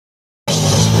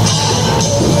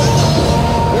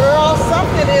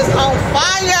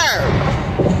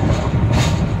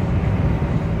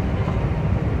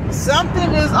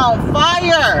something is on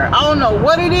fire. I don't know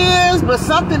what it is, but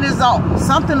something is on,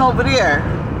 something over there.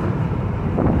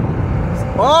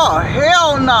 Oh,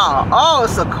 hell no. Oh,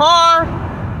 it's a car.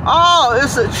 Oh,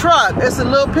 it's a truck. It's a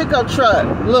little pickup truck.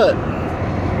 Look.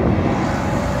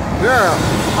 Girl.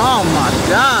 Oh my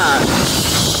God.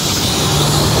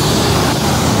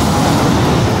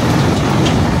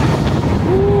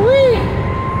 Woo-wee.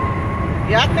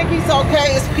 Yeah, I think he's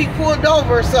okay. He pulled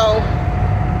over, so.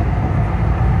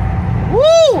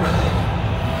 Woo!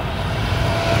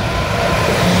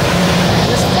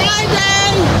 It's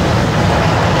Friday!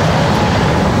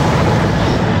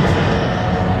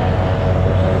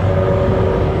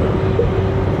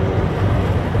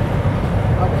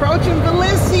 Approaching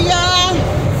Valencia.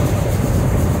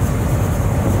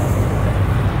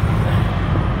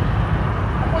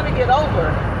 I want to get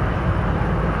over.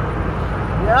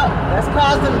 Yep, that's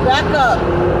caused them to back up.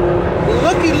 The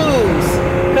looky-loos.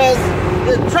 Because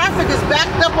the traffic is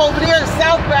backed up over there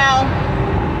southbound,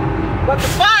 but the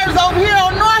fire's over here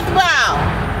on northbound.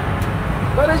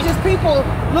 But it's just people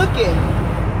looking.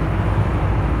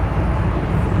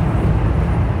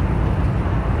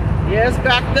 Yeah, it's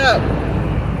backed up.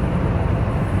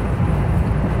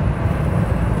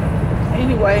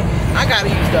 Anyway, I gotta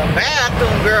use the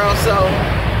bathroom, girl, so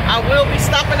I will be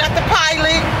stopping at the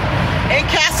Pilot in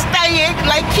Castaic,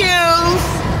 Lake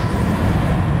Hughes.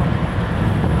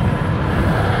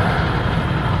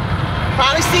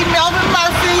 Probably see Melvin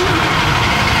Murphy.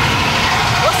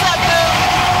 What's up, dude?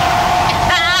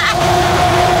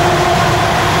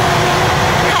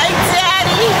 Hey,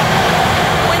 Daddy.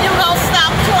 When you gonna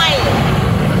stop playing?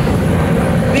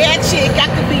 Bad chick, I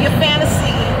could be your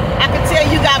fantasy. I can tell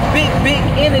you got big, big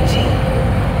energy.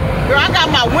 Girl, I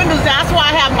got my windows down. That's why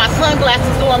I have my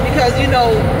sunglasses on, because, you know,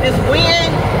 this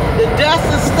wind, the dust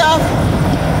and stuff,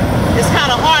 it's kind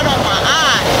of hard on my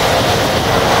eyes.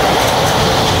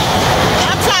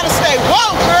 Trying to stay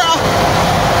woke, girl.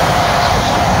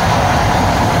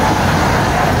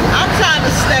 I'm trying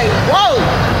to stay woke.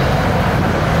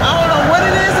 I don't know what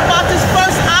it is about this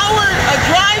first hour of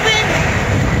driving.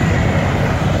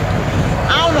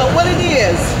 I don't know what it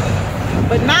is.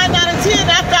 But 9 out of 10,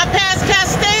 after I pass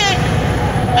Castaic,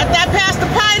 after I pass the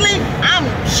Pilot, I'm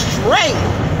straight.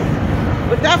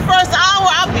 But that first hour,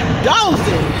 I'll be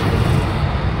dozing.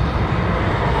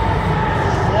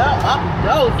 Yep, I'll be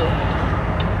dozing.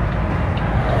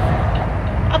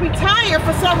 I'll be tired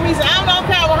for some reason. I don't know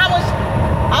how much.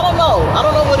 I don't know. I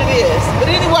don't know what it is. But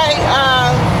anyway,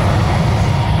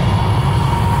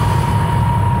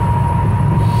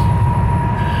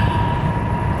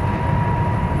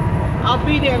 I'll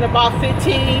be there in about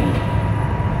 15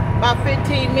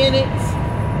 minutes.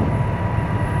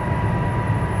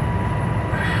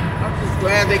 I'm just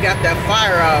glad they got that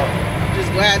fire out. I'm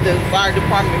just glad the fire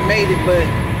department made it, but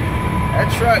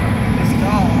that truck is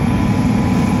gone.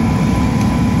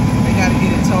 Gotta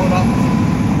get it towed off the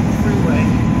freeway.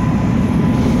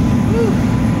 Whew.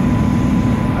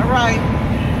 All right.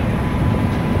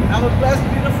 Have a blessed,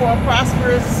 beautiful, and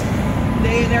prosperous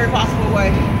day in every possible way.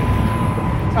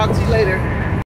 Talk to you later.